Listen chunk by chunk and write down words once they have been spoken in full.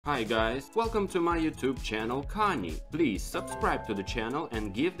Hi guys, welcome to my YouTube channel Kani. Please subscribe to the channel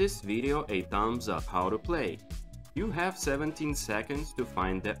and give this video a thumbs up. How to play. You have 17 seconds to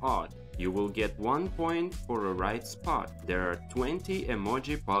find the odd. You will get 1 point for a right spot. There are 20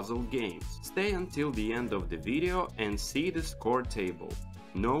 emoji puzzle games. Stay until the end of the video and see the score table.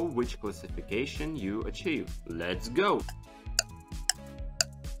 Know which classification you achieve. Let's go!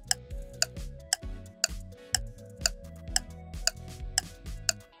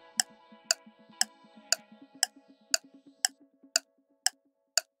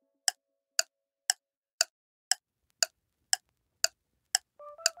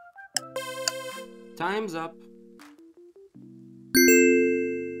 Time's up.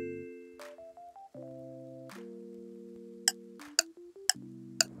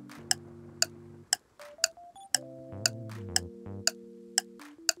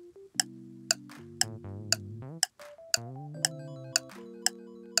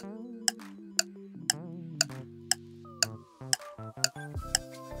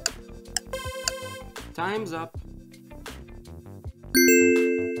 Time's up.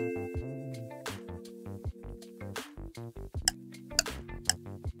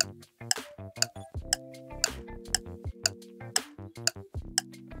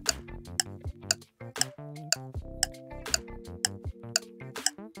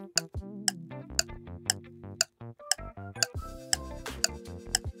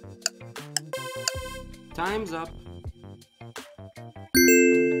 Time's up.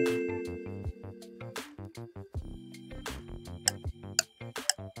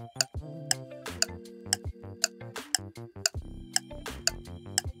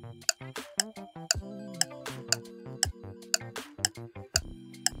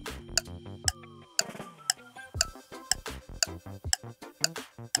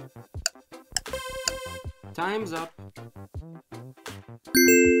 Time's up.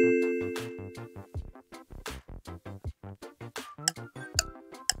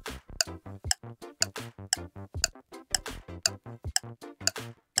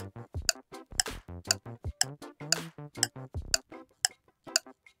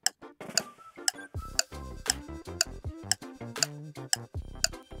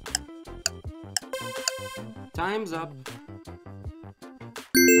 Time's up.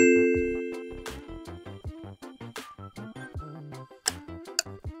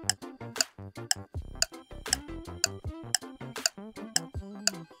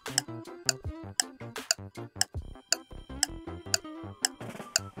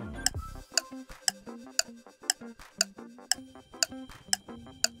 Time's up.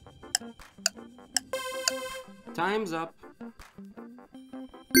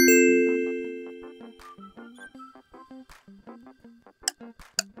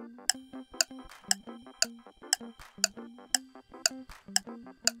 Time's up.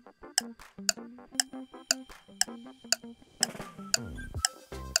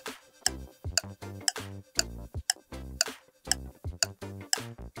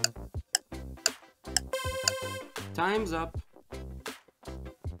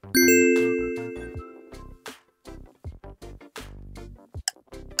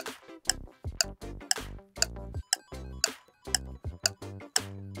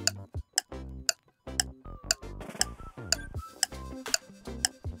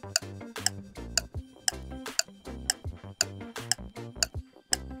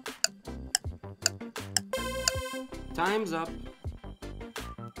 Time's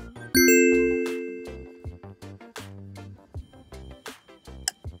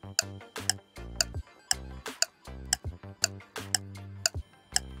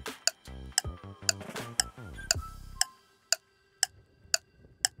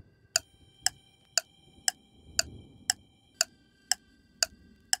up.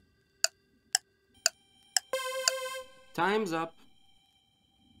 Time's up.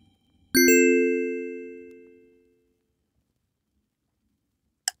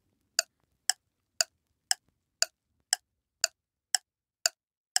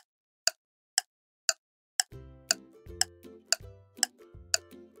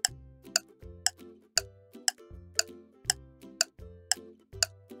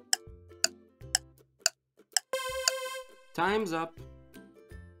 Time's up.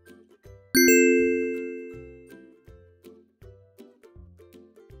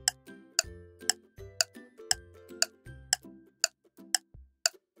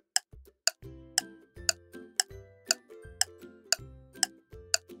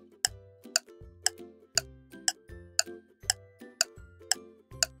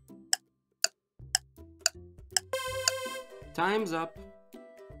 Time's up.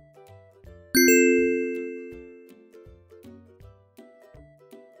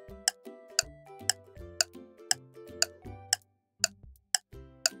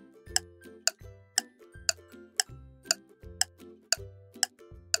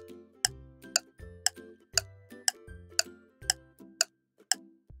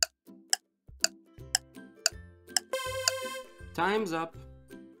 Time's up.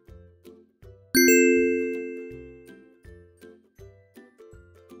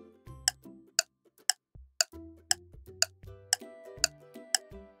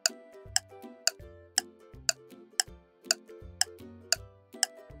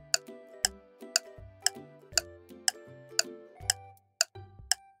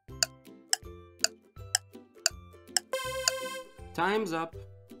 Time's up.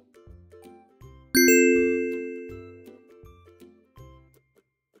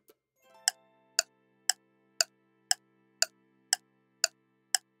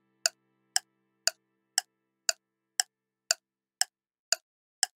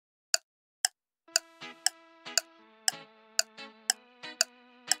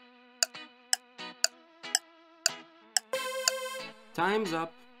 Time's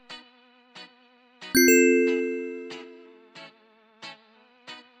up.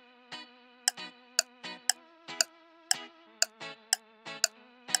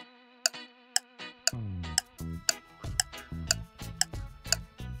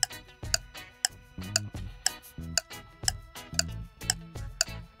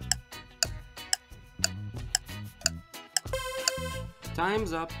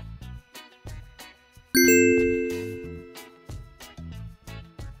 Time's up.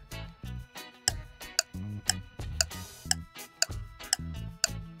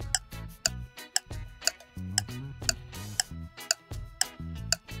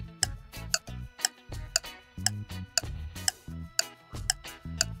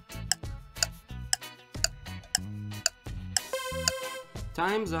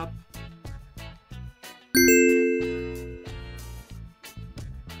 Time's up.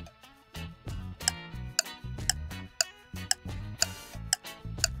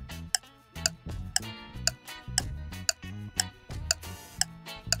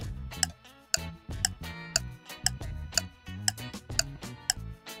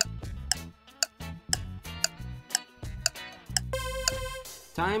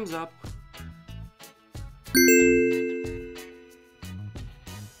 Time's up.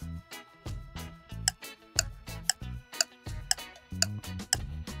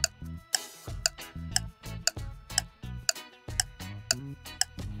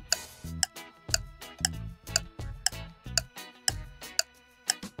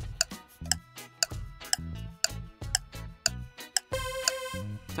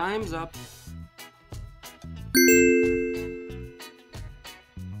 Time's up.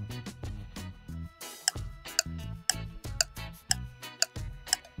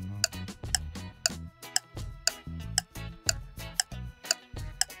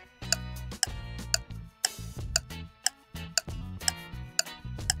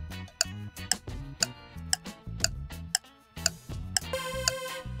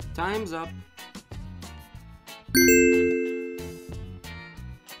 Time's up.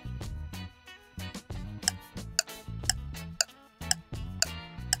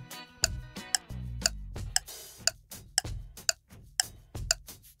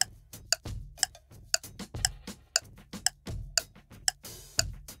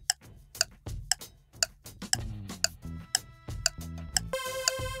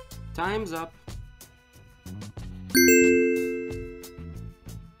 Time's up.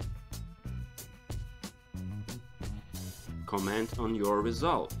 Comment on your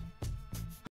result.